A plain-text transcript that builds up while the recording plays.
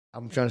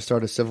I'm trying to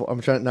start a civil.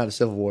 I'm trying not a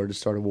civil war, to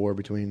start a war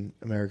between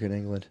America and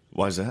England.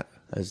 Why is that?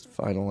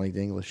 I don't like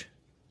the English.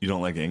 You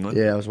don't like England?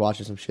 Yeah, I was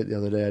watching some shit the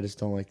other day. I just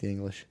don't like the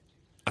English.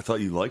 I thought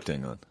you liked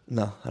England.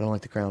 No, I don't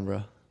like the crown,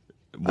 bro.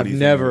 What I've do you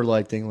never think?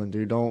 liked England,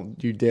 dude. Don't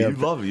you dare. You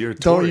love it. You're a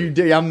Don't Tory. you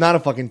dare. I'm not a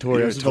fucking Tory.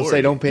 You're I a was supposed to Tory.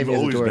 say, don't paint You've me as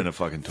a always Tory. been a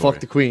fucking Tory.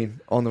 Fuck the Queen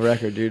on the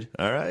record, dude.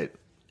 All right.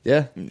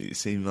 Yeah. You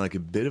seem like a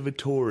bit of a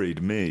Tory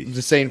to me. I'm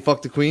just saying,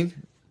 fuck the Queen.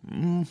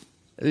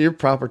 Your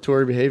proper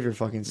Tory behavior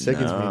fucking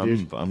sickens me,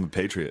 dude. I'm a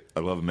patriot. I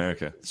love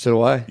America. So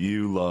do I.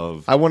 You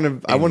love. I want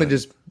to England.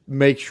 just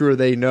make sure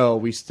they know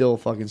we still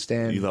fucking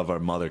stand. You love our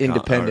mother.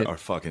 Independent.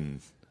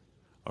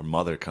 Our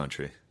mother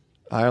country.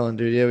 Ireland,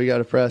 dude. Yeah, we got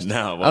oppressed.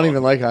 No, I don't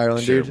even like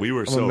Ireland, sure, dude. we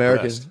were I'm so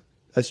American. oppressed.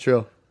 That's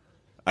true.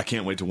 I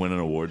can't wait to win an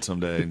award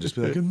someday and just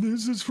be like, and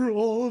this is for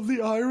all of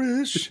the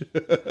Irish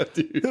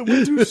that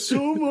went through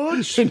so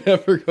much. You're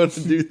never going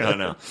to do that. I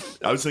know.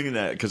 I was thinking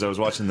that because I was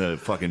watching the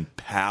fucking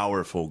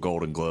powerful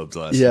Golden Globes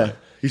last Yeah. night.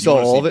 You saw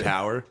wanna all see of it?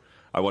 Power?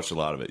 I watched a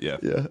lot of it, yeah.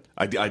 Yeah.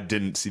 I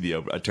didn't see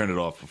I turned it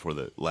off before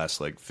the last,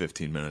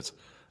 15 minutes.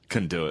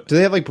 Couldn't do it. Do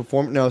they have like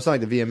perform? No, it's not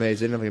like the VMAs. They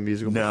didn't have like a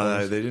musical No,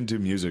 performance. they didn't do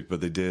music, but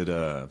they did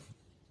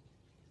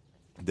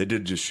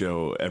just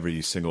show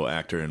every single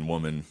actor and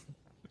woman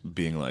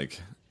being like,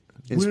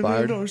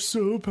 Inspired. women are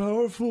so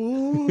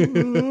powerful.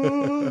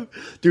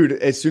 Dude,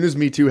 as soon as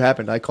Me Too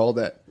happened, I called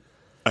that.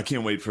 I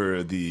can't wait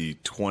for the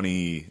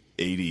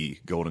 2080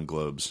 Golden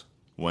Globes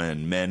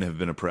when men have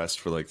been oppressed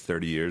for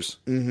 30 years.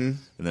 Mm-hmm.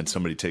 And then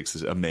somebody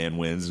a man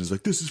wins and is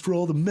like, this is for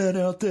all the men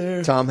out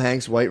there. Tom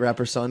Hanks, white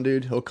rapper son,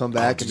 dude. He'll come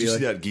back Did and you be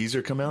see like, that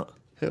geezer come out?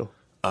 who?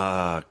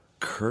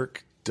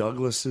 Kirk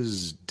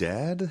Douglas's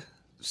dad?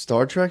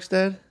 Star Trek's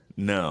dad?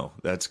 No,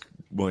 that's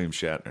William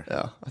Shatner.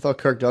 Yeah. I thought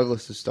Kirk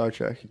Douglas was Star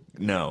Trek.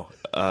 No.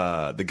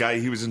 The guy,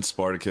 he was in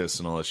Spartacus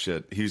and all that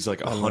shit. He was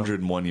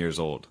 101 years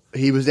old.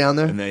 He was down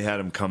there? And they had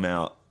him come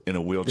out in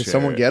a wheelchair. Did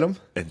someone get him?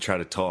 And try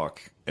to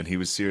talk. And he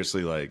was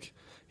seriously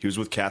he was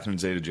with Catherine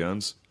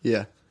Zeta-Jones.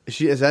 Yeah.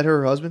 Is that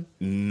her husband?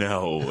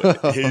 No.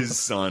 His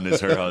son is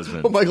her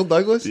husband. Oh, Michael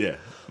Douglas? Yeah.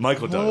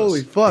 Michael Douglas.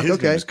 Holy fuck, His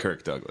okay. name is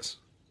Kirk Douglas.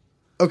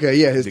 Okay,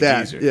 yeah, his The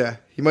dad. geezer. Yeah.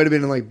 He might have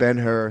been in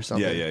Ben-Hur or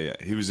something. Yeah.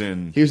 He was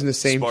in the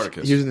same.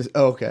 Spartacus. He was in this.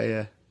 Oh, okay,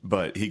 yeah.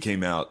 But he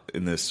came out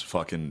in this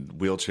fucking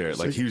wheelchair.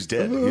 He was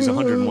dead. He's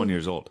 101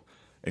 years old.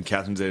 And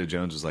Catherine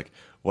Zeta-Jones was like,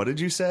 what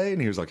did you say?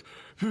 And he was like,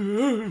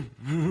 And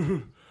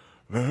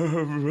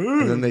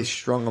then they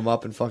strung him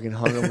up and fucking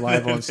hung him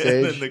live on and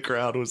stage. then the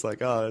crowd was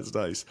like, oh, that's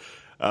nice.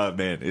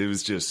 Man, it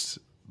was just...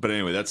 But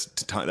anyway, that's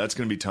going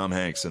to be Tom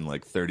Hanks in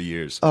 30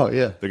 years. Oh,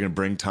 yeah. They're going to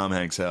bring Tom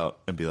Hanks out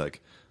and be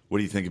like, what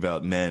do you think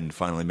about men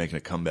finally making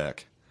a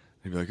comeback?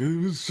 They'd be like, it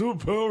was so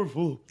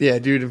powerful. Yeah,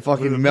 dude, and What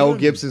fucking a Mel man.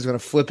 Gibson's gonna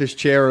flip his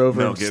chair over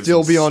Mel and Gibson's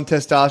still be on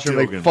testosterone. still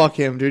Like, gonna fuck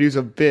him, dude. He was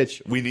a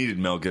bitch. We needed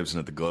Mel Gibson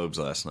at the Globes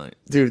last night.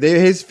 Dude,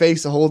 his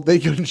face, they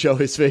couldn't show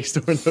his face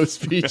during those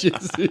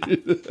speeches. Dude.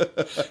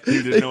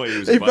 There's no way he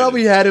was They invited.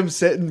 probably had him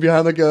sitting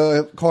behind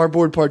a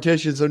cardboard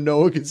partition so no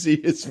one could see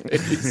his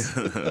face.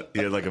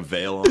 He had a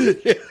veil on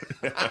it.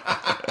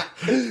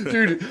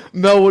 Dude,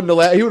 Mel wouldn't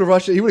allow. He would have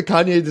rushed it. He would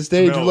have Kanye'd the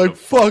stage. Mel and like, would've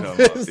fuck fucked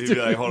him up. this. He'd Dude.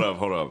 be like, hold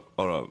up.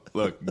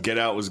 Look, Get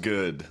Out was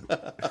good.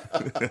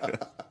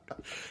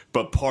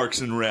 But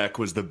Parks and Rec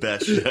was the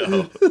best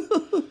show.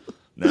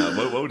 Now,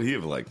 what would he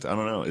have liked? I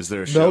don't know. Is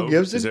there a show? Mel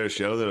Gibson? Is there a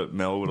show that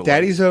Mel would have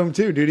Daddy's Home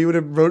too, dude. He would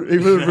have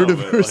rooted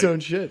but, for his own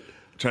shit.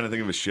 trying to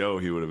think of a show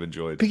he would have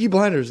enjoyed. Peaky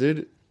Blinders,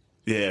 dude.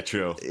 Yeah,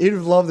 true. He'd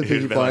have loved the He'd Peaky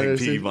have been like, Blinders.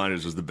 Peaky dude.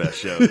 Blinders was the best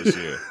show this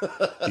year.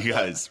 You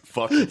guys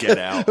fucking Get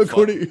Out.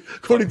 According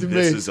to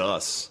This me. Is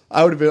Us.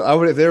 I would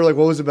if they were like,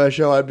 what was the best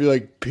show? I'd be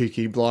like,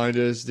 Peaky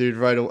Blinders, dude.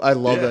 Right? I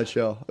love Yeah. that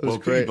show. It was Well,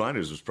 great. Peaky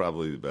Blinders was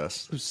probably the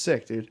best. It was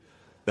sick, dude.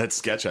 That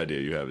sketch idea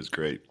you have is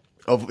great.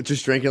 Of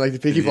just drinking like the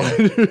Peaky Yeah.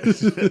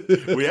 Blinders.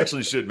 We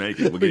actually should make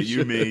it. We'll get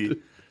you, me,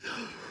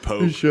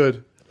 Pope. We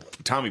should.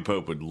 Tommy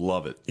Pope would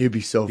love it. It'd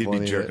be so He'd funny.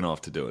 be jerking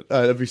off to do it.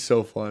 That'd be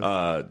so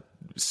fun.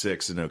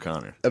 Six and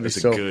O'Connor. That'd be That's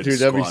a so, good dude.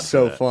 That'd be squad for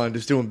so that. fun.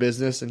 Just doing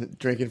business and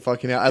drinking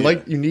fucking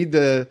out. You need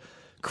the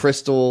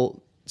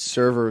crystal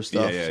server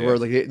stuff Yeah, where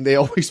they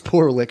always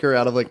pour liquor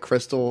out of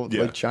crystal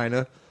Yeah.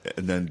 china.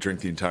 And then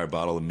drink the entire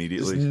bottle It's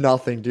immediately.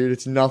 nothing, dude.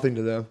 It's nothing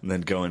to them. And then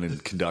go in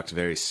and conduct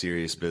very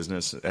serious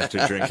business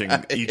after drinking.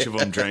 Each of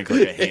them drank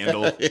a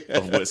handle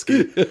of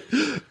whiskey.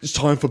 It's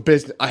time for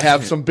business. I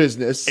have some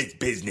business. It's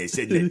business,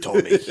 isn't it,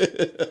 Tommy?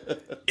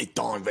 It's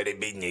time for the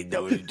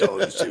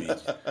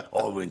business.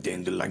 I went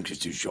down to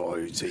Lancashire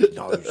and said,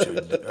 no,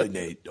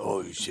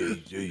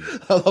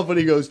 I love when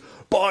he goes,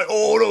 by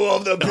order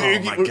of the Oh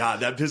Peaky. my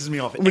God, that pisses me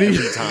off When every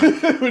he,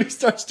 time. when he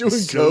starts doing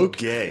So coke.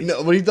 gay.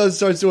 No, when he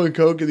starts doing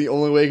coke and the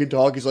only way he can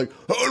talk, he's like,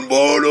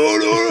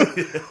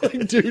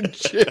 like, dude,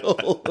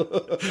 chill.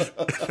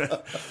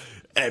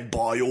 And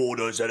by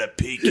orders of the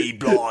Peaky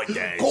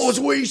Blinders. Cause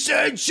we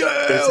said so.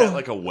 Is that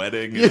like a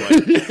wedding?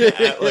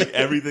 And like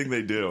everything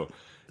they do.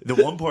 The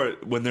one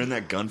part when they're in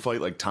that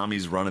gunfight,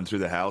 Tommy's running through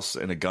the house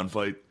in a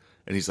gunfight,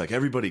 and he's like,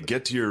 "Everybody,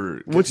 get to your."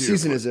 What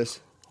season is this?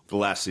 The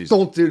last season.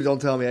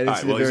 Don't tell me. I didn't All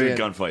right, see well, the he's in very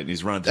a end. gunfight and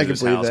he's running I through can this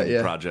believe housing that,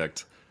 yeah.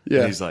 project. Yeah.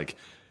 And he's like,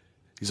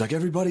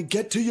 everybody,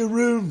 get to your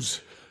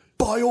rooms.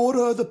 by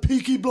order of the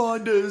Peaky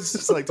Blinders.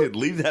 It's like, dude,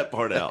 leave that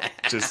part out.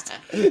 Just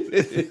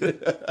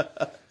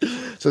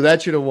So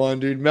that should have won,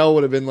 dude. Mel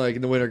would have been like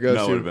in the winner goes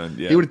Mel to. would have been,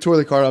 yeah. He would have tore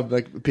the card up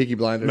like Peaky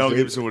Blinders. Mel dude.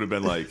 Gibson would have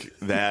been like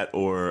that,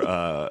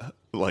 or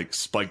like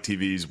Spike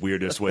TV's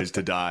Weirdest Ways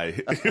to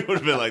Die. It would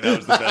have been like, that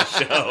was the best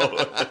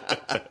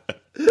show.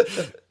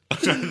 I'm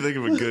trying to think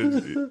of a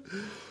good,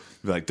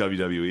 like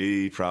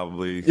WWE,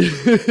 probably.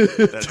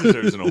 That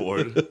deserves an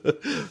award.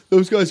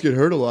 Those guys get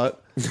hurt a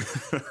lot.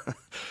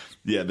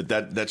 Yeah, but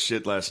that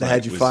shit last That night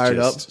had you was fired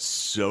just up?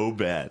 so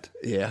bad.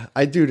 Yeah,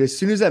 dude, as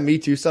soon as that Me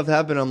Too stuff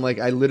happened, I'm like,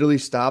 I literally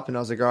stopped and I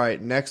was like, all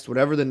right, next,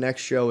 whatever the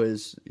next show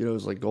is, you know, it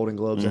was like Golden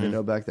Globes. I didn't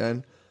know back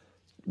then.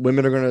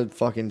 Women are gonna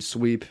fucking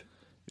sweep,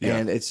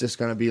 and it's just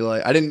gonna be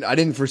like, I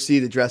didn't foresee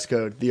the dress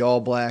code, the all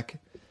black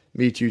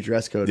Me Too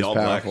dress code. The is all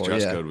powerful. black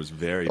dress code was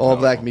very all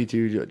powerful. black Me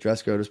Too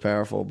dress code is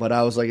powerful. But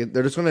I was like,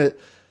 they're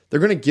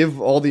gonna give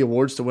all the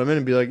awards to women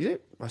and be like, yeah,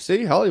 I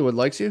see Hollywood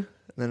likes you.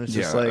 And then it's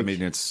just like, I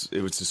mean,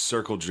 it was a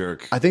circle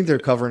jerk. I think they're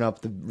covering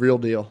up the real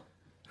deal.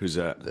 Who's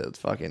that? The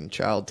fucking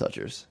child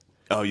touchers.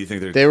 Oh, you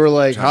think They were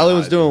like, trying to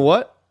Hollywood's hide doing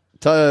what?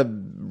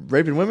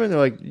 Raping women? They're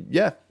like,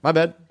 yeah, my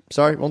bad.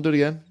 Sorry, won't do it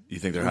again. You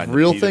think they're hiding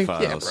Real the thing?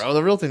 pedophiles? Yeah, bro.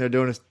 The real thing they're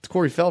doing is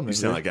Corey Feldman. You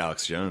sound dude. like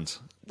Alex Jones.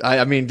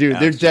 I mean, dude,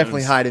 Alex they're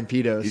definitely Jones, hiding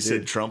pedos. He dude.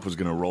 said Trump was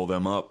going to roll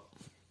them up.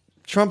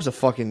 Trump's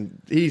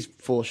he's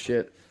full of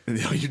shit.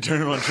 You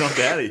turn on Trump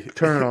Daddy.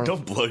 Turn it on.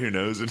 Don't blow your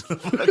nose into the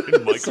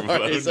fucking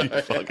microphone, Sorry.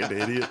 you fucking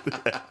idiot.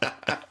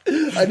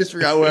 I just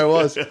forgot where I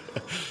was.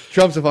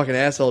 Trump's a fucking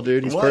asshole,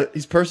 dude.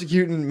 He's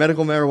persecuting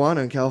medical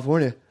marijuana in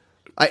California.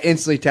 I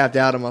instantly tapped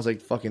out him. I was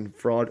like, fucking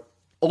fraud.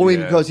 Only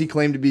because he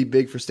claimed to be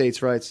big for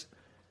states' rights.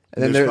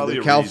 And then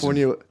There's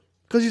California,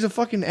 because he's a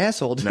fucking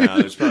asshole, dude. Nah,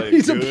 there's probably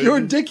he's a pure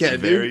dickhead,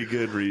 dude. Very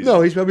good reason.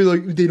 No, he's probably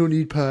like, they don't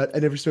need pot. I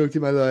never smoked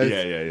in my life.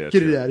 Yeah.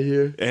 Get true. it out of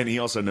here. And he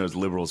also knows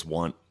liberals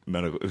want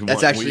medical. That's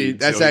want actually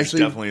weed, so he's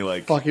definitely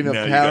like fucking no,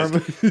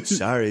 empowerment.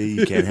 Sorry,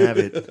 you can't have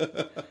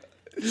it.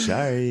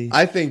 Sorry.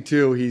 I think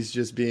too, he's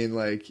just being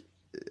like,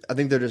 I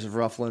think they're just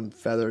ruffling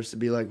feathers to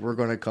be like, we're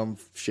going to come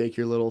shake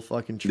your little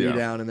fucking tree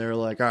down. And they're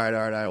like, all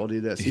right, we'll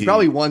do this. He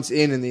probably once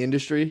in the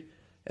industry.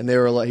 And they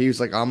were like, he was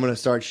like, I'm going to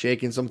start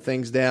shaking some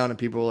things down. And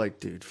people were like,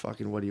 dude,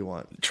 fucking, what do you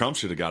want? Trump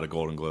should have got a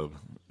Golden Globe.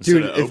 Instead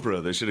Dude, of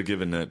Oprah, they should have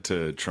given it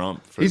to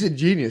Trump for he's a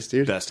genius,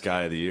 dude. best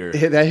guy of the year.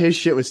 His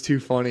shit was too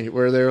funny.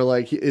 Where they were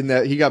like,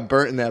 he got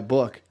burnt in that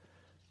book.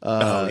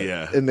 Oh,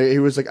 yeah. And he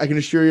was like, I can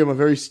assure you I'm a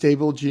very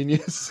stable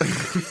genius.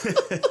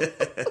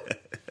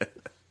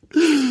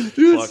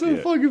 Dude, it's so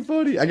fucking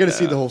funny. I got to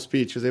see the whole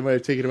speech because they might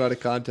have taken him out of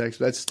context.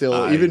 But that's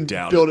still even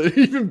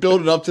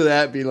building up to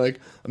that, being like,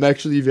 I'm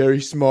actually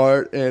very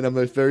smart and I'm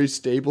a very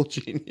stable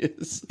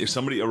genius. If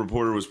a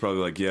reporter was probably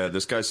like, yeah,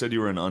 this guy said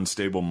you were an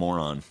unstable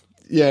moron.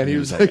 Yeah, and he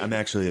was like, I'm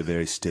actually a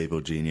very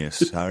stable genius.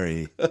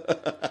 Sorry.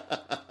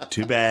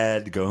 Too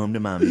bad. Go home to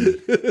mommy.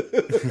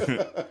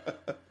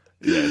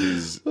 Yeah,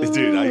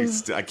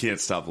 dude, I can't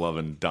stop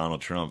loving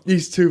Donald Trump.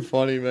 He's too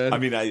funny, man. I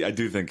mean, I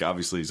do think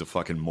obviously he's a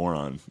fucking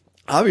moron.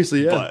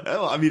 Obviously, yeah. But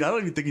I mean, I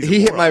don't even think he's.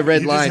 He hit my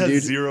red line, just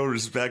has dude. Zero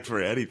respect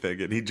for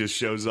anything, and he just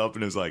shows up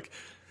and is like,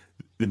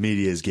 "The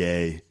media is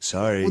gay."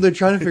 Sorry. Well, they're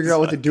trying to figure out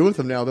what to do with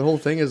him now. The whole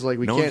thing is like,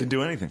 no one can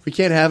do anything. We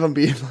can't have him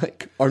being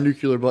like, our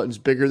nuclear button's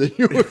bigger than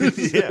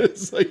yours. Yeah.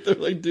 It's like they're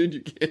like, dude,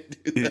 you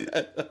can't do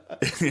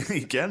that.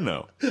 He can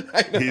though.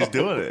 He's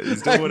doing it.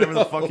 He's doing whatever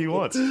the fuck he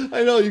wants.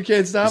 I know, you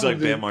can't stop He's him. like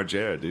dude. Bam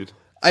Margera, dude.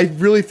 I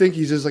really think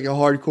he's just like a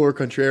hardcore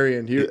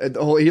contrarian.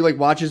 He like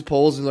watches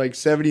polls and like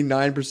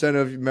 79%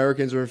 of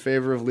Americans are in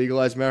favor of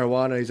legalized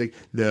marijuana. He's like,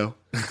 no,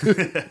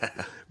 we're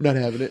not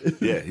having it.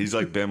 Yeah, he's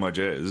like Bam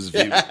Margera. This is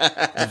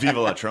Viva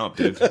la Trump,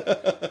 dude.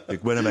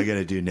 Like, what am I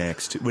gonna do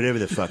next? Whatever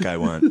the fuck I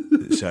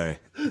want. Sorry.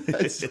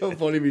 That's so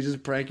funny. He's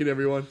just pranking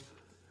everyone.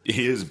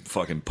 He is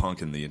fucking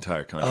punking the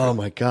entire country. Oh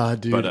my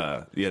god, dude!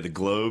 But yeah, the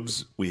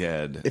Globes we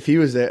had. If he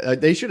was there,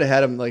 they should have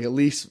had him like at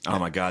least. Oh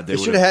my god, they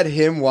should have had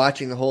him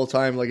watching the whole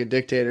time like a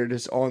dictator,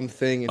 just on the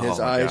thing, and his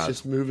eyes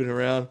just moving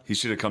around. He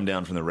should have come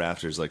down from the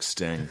rafters like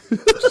Sting,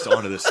 just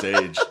onto the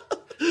stage.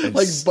 And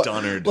like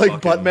stunnered,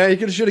 like Buttman.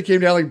 He should have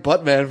came down like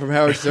Buttman from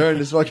Howard Stern,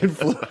 just fucking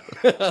flew.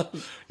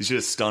 He should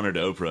have stunnered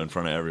Oprah in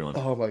front of everyone.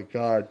 Oh my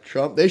god,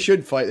 Trump! They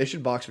should fight. They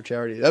should box for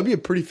charity. That'd be a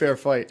pretty fair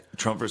fight.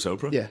 Trump versus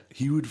Oprah? Yeah,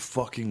 he would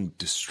fucking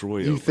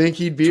destroy you Oprah. Think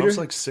he'd beat Trump's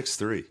her? like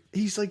 6'3".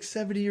 He's like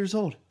 70 years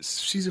old.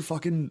 She's a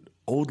fucking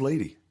old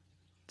lady,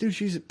 dude.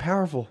 She's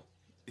powerful.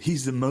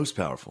 He's the most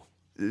powerful.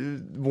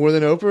 More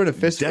than Oprah in a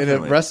fist in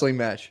a wrestling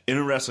match. In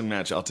a wrestling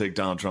match, I'll take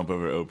Donald Trump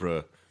over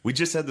Oprah. We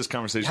just had this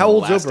conversation in the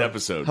last Oprah?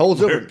 episode. How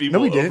old's where Oprah? People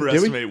no, we didn't.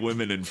 overestimate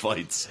women in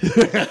fights.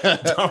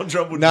 Donald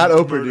Trump would not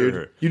Oprah, murder dude.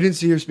 her. You didn't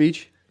see her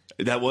speech?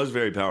 That was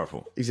very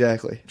powerful.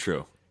 Exactly.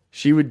 True.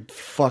 She would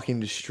fucking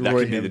destroy him. That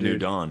could be the dude. new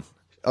Dawn.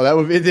 Oh, that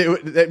would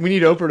be. We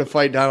need Oprah to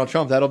fight Donald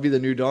Trump. That'll be the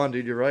new Dawn,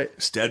 dude. You're right.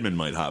 Stedman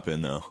might hop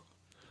in though.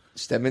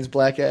 Stedman's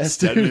black ass.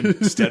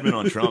 Stedman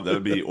on Trump. That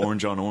would be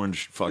orange on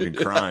orange fucking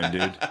crime,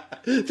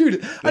 dude.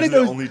 Dude, I didn't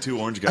know only two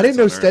orange guys. I didn't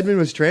know Stedman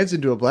was trans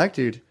into a black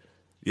dude.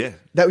 Yeah.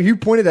 That you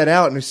pointed that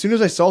out, and as soon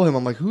as I saw him,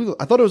 I'm like, who?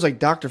 I thought it was like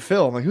Dr.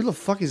 Phil. I'm like, who the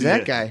fuck is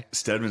that guy?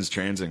 Stedman's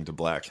transing to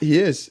black. He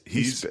is.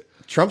 He's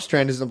Trump's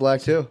trend is in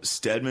black too.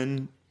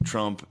 Stedman,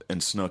 Trump,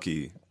 and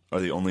Snooki are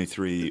the only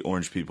 3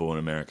 orange people in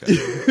America.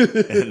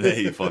 And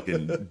they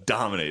fucking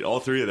dominate. All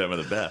 3 of them are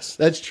the best.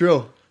 That's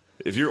true.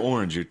 If you're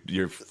orange,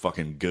 you're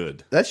fucking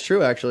good. That's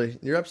true, actually.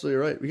 You're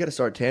absolutely right. We got to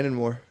start tanning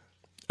more.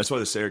 That's why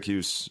the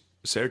Syracuse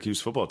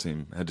football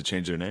team had to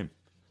change their name.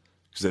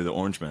 Because they're the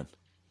Orange Men.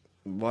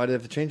 Why did they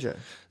have to change that?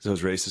 So it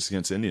was racist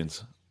against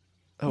Indians.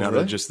 Oh, now really?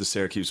 they're just the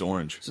Syracuse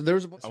Orange. So there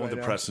was I want the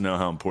press to know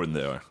how important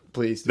they are.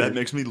 Please, dude. That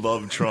makes me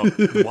love Trump.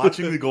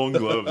 Watching the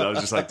Golden Globes, I was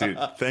just like, dude,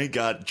 thank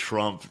God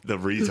Trump, the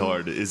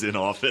retard, is in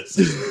office.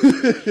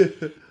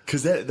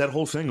 Because that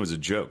whole thing was a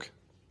joke.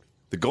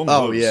 The Golden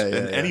Globes,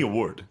 and any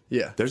award.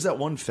 Yeah. There's that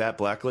one fat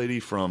black lady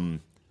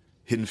from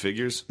Hidden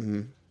Figures.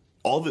 Mm-hmm.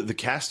 All the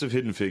cast of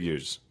Hidden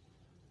Figures,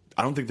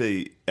 I don't think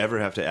they ever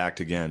have to act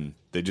again.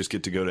 They just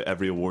get to go to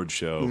every award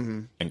show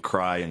and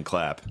cry and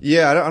clap.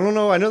 Yeah, I don't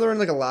know. I know they're in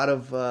like a lot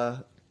of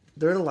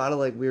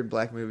like weird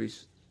black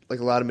movies,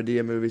 like a lot of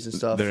Medea movies and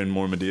stuff. They're in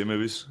more Medea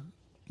movies.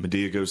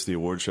 Medea goes to the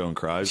award show and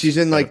cries. She's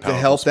in like The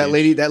Help.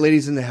 Speech. That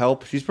lady's in The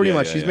Help. She's pretty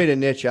much she's made a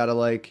niche out of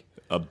like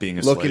being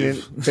a looking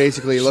slave. in,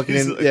 basically looking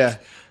in. Like, yeah,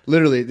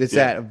 literally, it's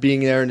that of being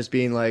there and just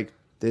being like,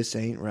 this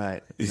ain't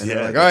right. And then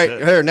they're like, all right,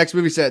 it. here, next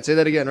movie set. Say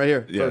that again right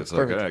here. Yeah, it's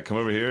perfect. Like, all right, come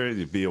over here.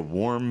 You be a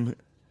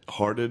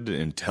warm-hearted,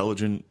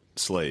 intelligent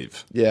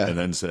slave. Yeah. And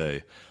then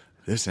say,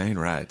 this ain't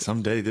right.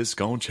 Someday this is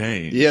going to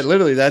change. Yeah,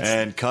 literally.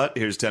 And cut.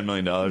 Here's $10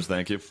 million.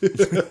 Thank you.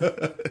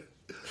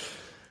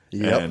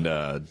 Yep.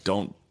 And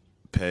don't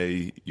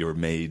pay your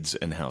maids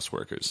and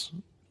houseworkers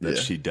that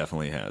she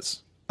definitely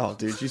has. Oh,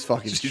 dude, she's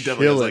fucking She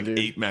definitely has like dude.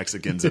 8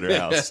 Mexicans in her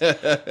house.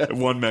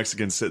 One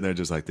Mexican sitting there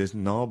just like, this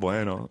no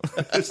bueno.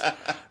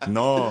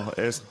 No,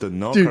 it's the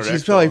no Dude, correcto.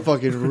 she's probably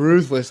fucking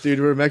ruthless, dude.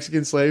 We're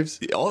Mexican slaves.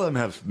 All of them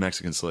have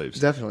Mexican slaves.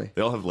 Definitely.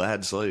 They all have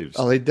lad slaves.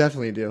 Oh, they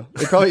definitely do.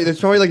 There's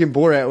probably like in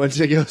Borat when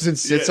she goes and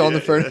sits on the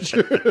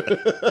furniture.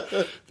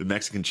 The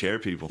Mexican chair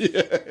people.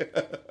 Yeah.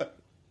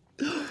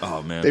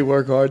 Oh, man. They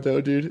work hard though,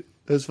 dude.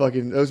 Those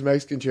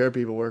Mexican chair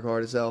people work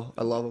hard as hell.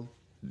 I love them.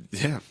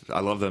 Yeah, I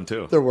love them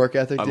too. Their work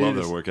ethic, I dude, love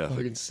their work ethic.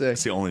 Fucking sick.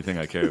 It's the only thing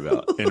I care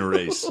about in a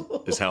race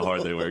is how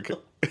hard they work.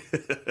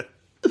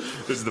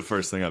 This is the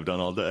first thing I've done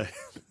all day.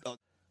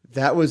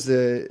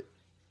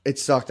 It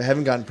sucked. I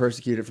haven't gotten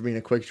persecuted for being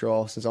a quick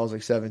draw since I was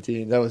like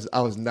 17. I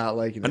was not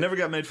liking it. I never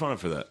got made fun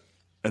of for that.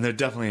 And there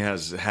definitely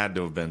had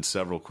to have been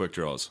several quick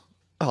draws.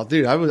 Oh,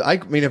 dude, I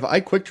mean, if I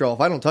quick draw,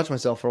 if I don't touch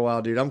myself for a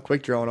while, dude, I'm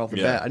quick drawing off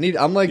the bat.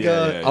 I'm like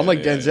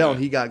Denzel, and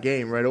he got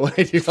game right away,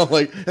 dude. I'm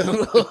like,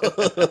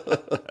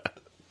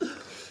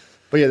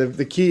 but yeah,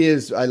 the key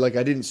is I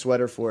didn't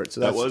sweat her for it. So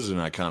that was an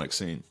iconic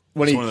scene.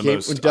 When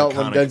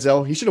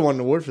Denzel, he should have won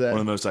an award for that. One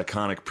of the most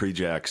iconic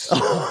pre-jacks in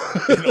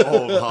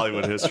all of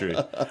Hollywood history.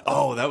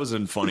 Oh, that was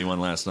a funny one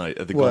last night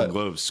at the Golden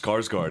Globes.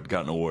 Skarsgård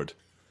got an award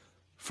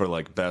for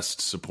like best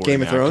supporting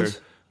Game of actor.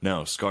 Thrones?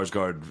 No,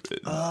 Skarsgård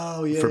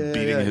for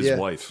beating his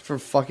wife. For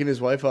fucking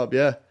his wife up,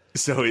 yeah.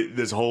 So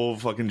this whole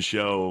fucking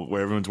show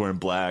where everyone's wearing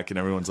black and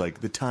everyone's like,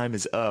 the time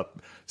is up.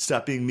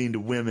 Stop being mean to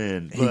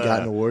women. He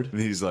got an award.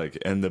 And he's like,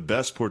 and the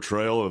best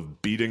portrayal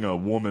of beating a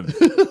woman,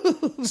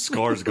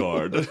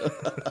 Skarsgård.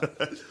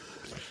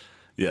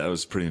 Yeah, that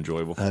was pretty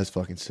enjoyable. That's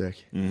fucking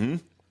sick. Mm-hmm.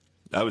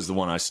 That was the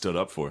one I stood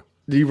up for.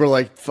 You were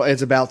like,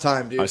 it's about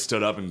time, dude. I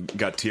stood up and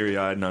got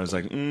teary-eyed and I was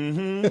like,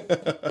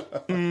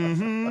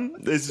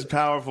 this is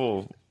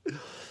powerful.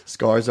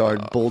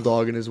 Skarsgård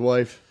bulldogging his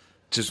wife.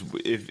 Just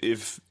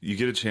if you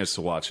get a chance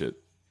to watch it,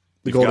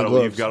 You've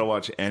got to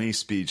watch any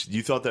speech.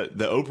 You thought that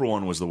the Oprah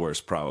one was the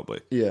worst,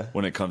 probably. Yeah.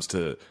 When it comes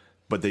to,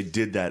 but they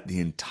did that the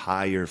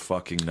entire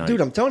fucking night.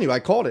 Dude, I'm telling you, I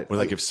called it. Where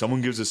like if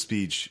someone gives a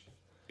speech,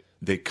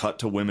 they cut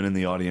to women in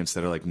the audience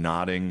that are like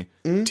nodding,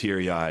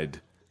 teary-eyed,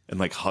 and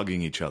like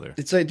hugging each other.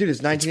 It's like, dude,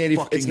 it's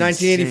 1980. It's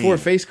 1984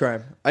 insane. face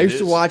crime. I used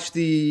to watch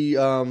the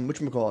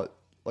whatchamacallit,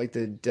 like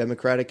the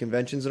Democratic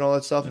conventions and all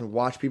that stuff, and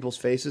watch people's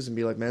faces and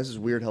be like, man, this is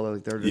weird how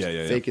they're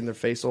just faking their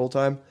face the whole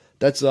time.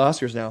 That's the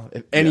Oscars now.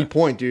 At any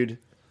point, dude,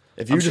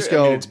 if you I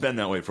mean, it's been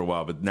that way for a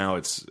while, but now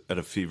it's at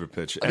a fever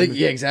pitch. I think,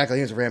 exactly. I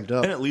think it's ramped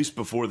up. And at least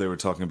before they were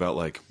talking about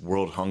like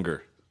world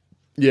hunger.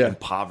 And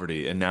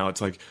poverty, and now it's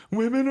like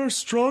women are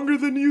stronger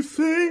than you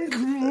think.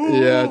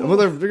 Yeah, well,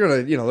 they're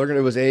gonna,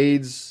 it was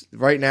AIDS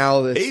right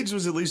now. AIDS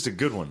was at least a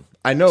good one.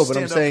 I know, but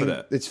I'm saying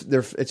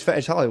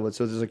it's Hollywood,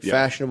 so there's like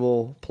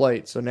fashionable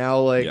plight. So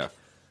now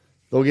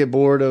they'll get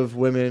bored of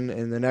women,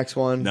 and the next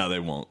one, no, they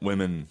won't.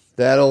 Women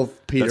that'll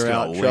peter that's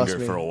out. Linger Trust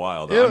me. for a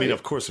while. Though. I mean,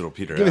 of course it'll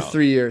peter out. Give it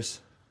 3 years.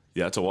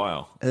 Yeah, it's a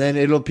while, and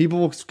then people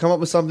will come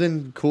up with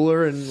something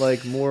cooler and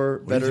like more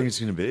better. What do you think it's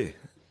going to be?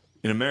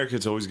 In America,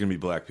 it's always going to be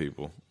black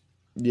people.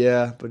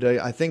 Yeah, but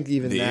I think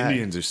even the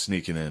Indians are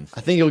sneaking in. I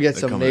think you'll get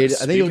some Native.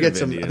 I think you'll get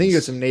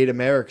some Native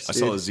Americans. I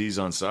saw Aziz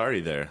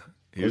Ansari there.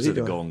 He was he at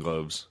the doing? Golden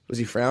Globes. Was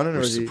he frowning or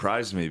Which was he?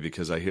 surprised me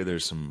because I hear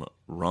there's some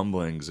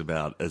rumblings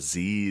about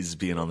Aziz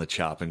being on the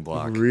chopping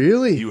block.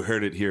 Really? You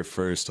heard it here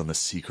first on the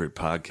Secret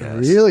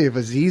Podcast. Really? If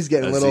Aziz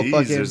getting Aziz, little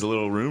fucking, there's a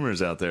little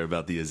rumors out there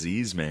about the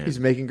Aziz man.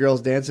 he's making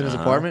girls dance in his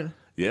apartment.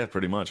 Yeah,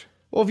 pretty much.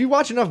 Well, if you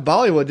watch enough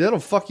Bollywood, that'll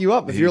fuck you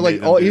up. If He you're like,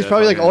 made them do he's that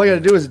probably like, fucking- all you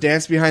gotta do is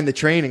dance behind the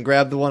train and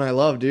grab the one I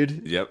love,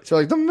 dude. Yep. So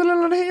like, fucking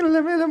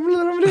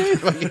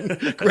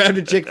grab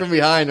the chick from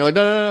behind. They're like,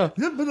 no.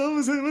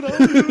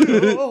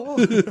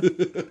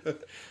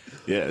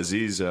 Yeah,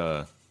 Aziz,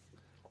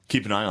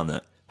 keep an eye on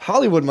that.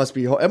 Hollywood must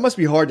be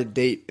hard to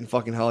date in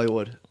fucking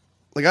Hollywood.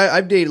 Like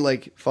I've dated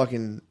like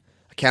fucking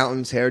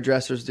accountants,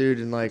 hairdressers, dude,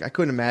 and like I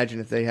couldn't imagine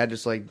if they had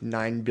just like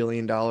 $9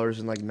 billion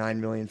and like 9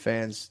 million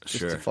fans just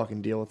Sure. to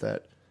fucking deal with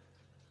that.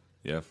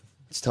 Yeah.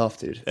 It's tough,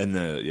 dude. And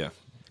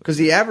Because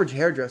the average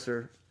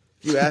hairdresser,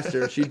 if you asked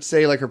her, she'd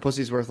say like her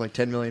pussy's worth like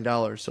 $10 million.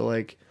 So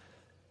like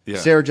yeah.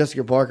 Sarah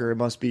Jessica Parker, it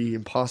must be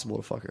impossible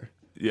to fuck her.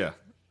 Yeah.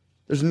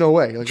 There's no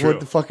way. Like, True. what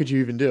the fuck could you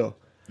even do?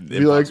 Be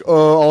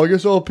Impossible. like, I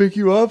guess I'll pick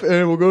you up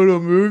and we'll go to a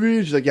movie.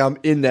 And she's like, yeah, I'm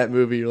in that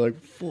movie. You're like,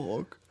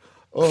 fuck.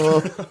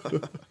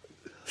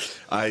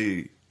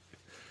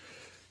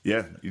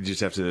 Yeah, you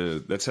just have to.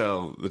 That's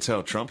how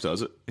Trump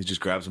does it. He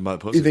just grabs him by the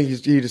pussy. You think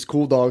he just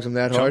cool dogs him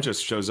that Trump hard?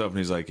 just shows up and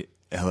he's like,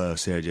 "Hello,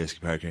 Sarah Jessica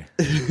Parker."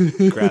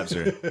 Grabs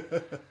her.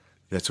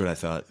 That's what I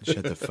thought.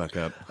 Shut the fuck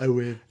up. I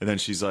win. And then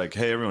she's like,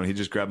 "Hey, everyone, he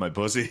just grabbed my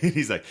pussy."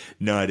 He's like,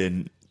 "No, I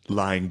didn't.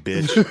 Lying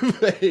bitch,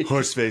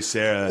 horseface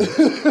Sarah."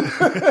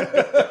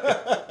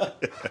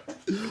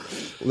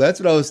 Well, that's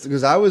what I was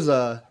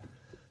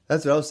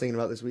thinking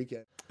about this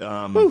weekend.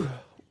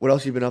 What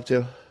else you been up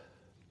to?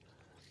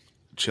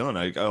 Chilling.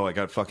 I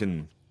got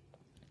fucking.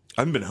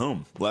 I haven't been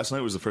home. Last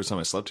night was the first time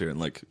I slept here, and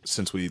like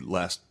since we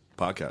last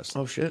podcast.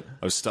 Oh shit!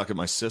 I was stuck at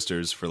my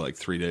sister's for like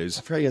 3 days.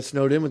 I forgot you got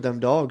snowed in with them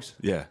dogs.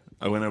 Yeah,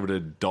 I went over to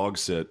dog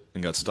sit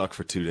and got stuck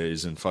for 2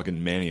 days in fucking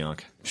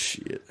Manioc.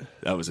 Shit,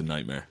 That was a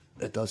nightmare.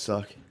 that does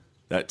suck.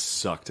 That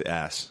sucked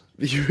ass.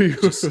 you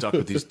Just stuck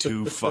with these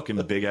 2 fucking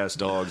big ass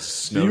dogs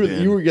snowed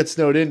in. you were get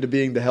snowed into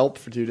being the help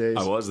for 2 days.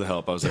 I was the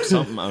help. I was like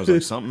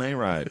something ain't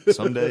right.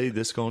 Someday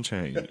this gonna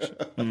change.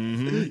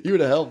 You were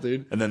the help,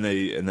 dude. And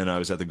then I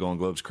was at the Golden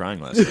Globes crying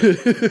last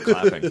night,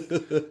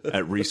 clapping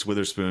at Reese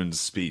Witherspoon's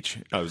speech.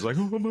 I was like,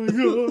 oh my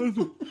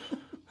god,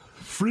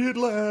 free at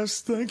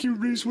last! Thank you,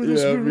 Reese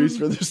Witherspoon. Yeah, Reese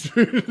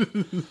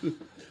Witherspoon.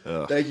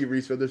 Thank you,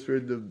 Reese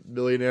Witherspoon, the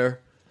millionaire.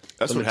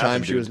 That's From what the time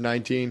happened. she Dude. was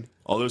 19.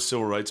 All those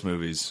civil rights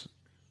movies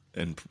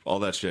and all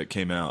that shit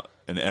came out,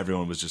 and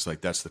everyone was just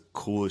like, "That's the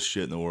coolest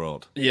shit in the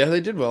world." Yeah, they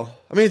did well.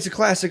 I mean, it's a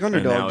classic And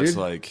underdog, now dude. it's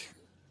like,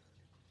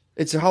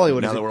 It's a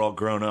Hollywood. now that we're all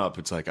grown up,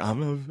 it's like,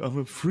 I'm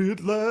a free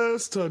at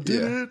last. I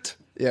did it.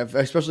 Yeah,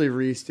 especially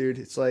Reese, dude.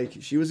 It's like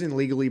she was in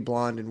Legally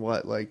Blonde in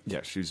what, like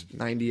Yeah, she was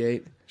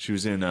 98.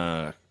 in.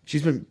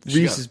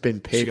 Reese has been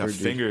papered. She got dude.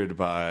 fingered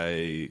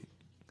by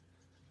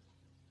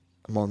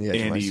I'm on the edge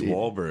of my Andy seat.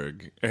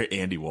 Wahlberg.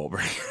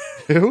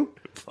 Who?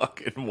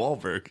 Fucking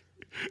Wahlberg.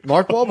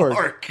 Mark Wahlberg.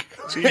 Mark.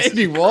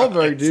 Andy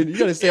Wahlberg, dude. You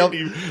gotta stay off.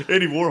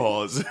 Andy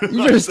Warhol is.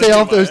 You gotta stay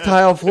off those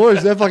tile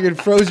floors. That fucking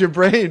froze your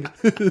brain.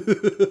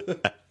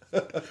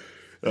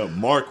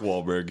 Mark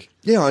Wahlberg.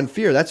 Yeah, on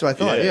Fear. That's what I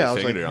thought. Yeah, I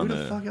was like, fingered her who on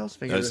the fuck else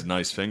fingered That's her? a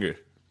nice finger.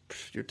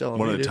 You're telling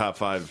One me, of the dude. top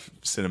 5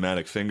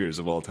 cinematic fingers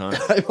of all time.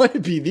 It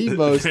might be the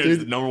most, The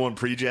dude. number 1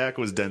 pre-jack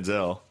was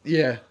Denzel.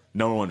 Yeah.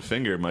 Number 1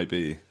 finger might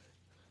be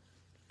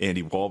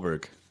Andy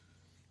Wahlberg.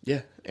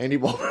 Yeah, Andy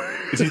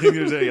Wahlberg. Do you think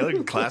there's any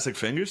other classic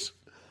fingers?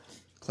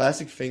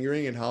 Classic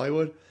fingering in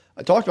Hollywood.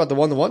 I talked about the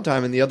one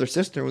time in The Other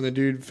Sister when the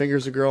dude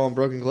fingers a girl on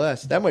broken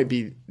glass. That might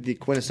be the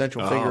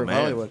quintessential finger of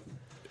man. Hollywood.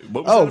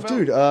 What was Oh, that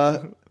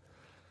about? dude.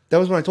 That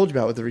was what I told you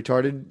about with the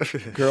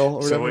retarded girl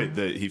or So whatever.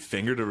 wait, he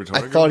fingered a retarded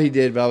I girl? thought he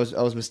did, but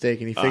I was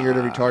mistaken. He fingered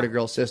a retarded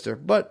girl's sister,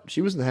 but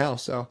she was in the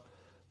house, so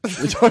the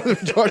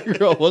retarded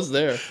girl was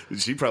there.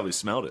 She probably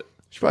smelled it.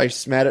 She probably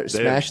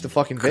smashed the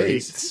fucking great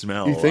vase.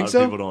 smell. You A think lot of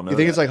so? people don't know You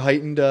think that. it's like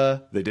heightened?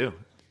 They do.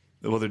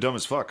 Well, they're dumb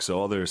as fuck, so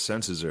all their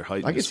senses are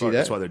heightened I can as see fuck. that.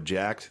 That's why they're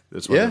jacked.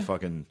 That's why Yeah. they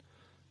fucking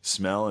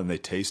smell and they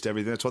taste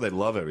everything. That's why they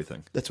love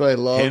everything. That's what I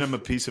love. Hand them a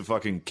piece of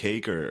fucking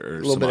cake or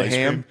little some bit of ice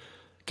ham. cream.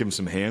 Give them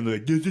some ham. They're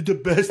like, this is the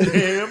best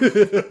ham.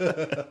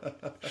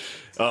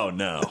 Oh,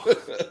 no.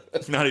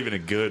 Not even a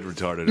good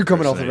retarded You're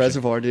coming off the impersonation.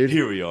 reservoir, dude.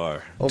 Here we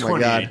are. Oh, my God.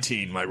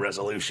 2018, my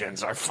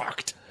resolutions are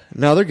fucked.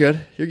 No, they're good.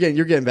 You're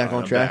getting back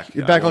on I'm track. back.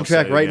 You're I back on won't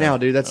track say it right again. now,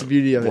 dude. That's the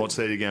beauty of Won't it.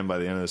 say it again by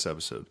the end of this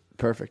episode.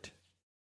 Perfect.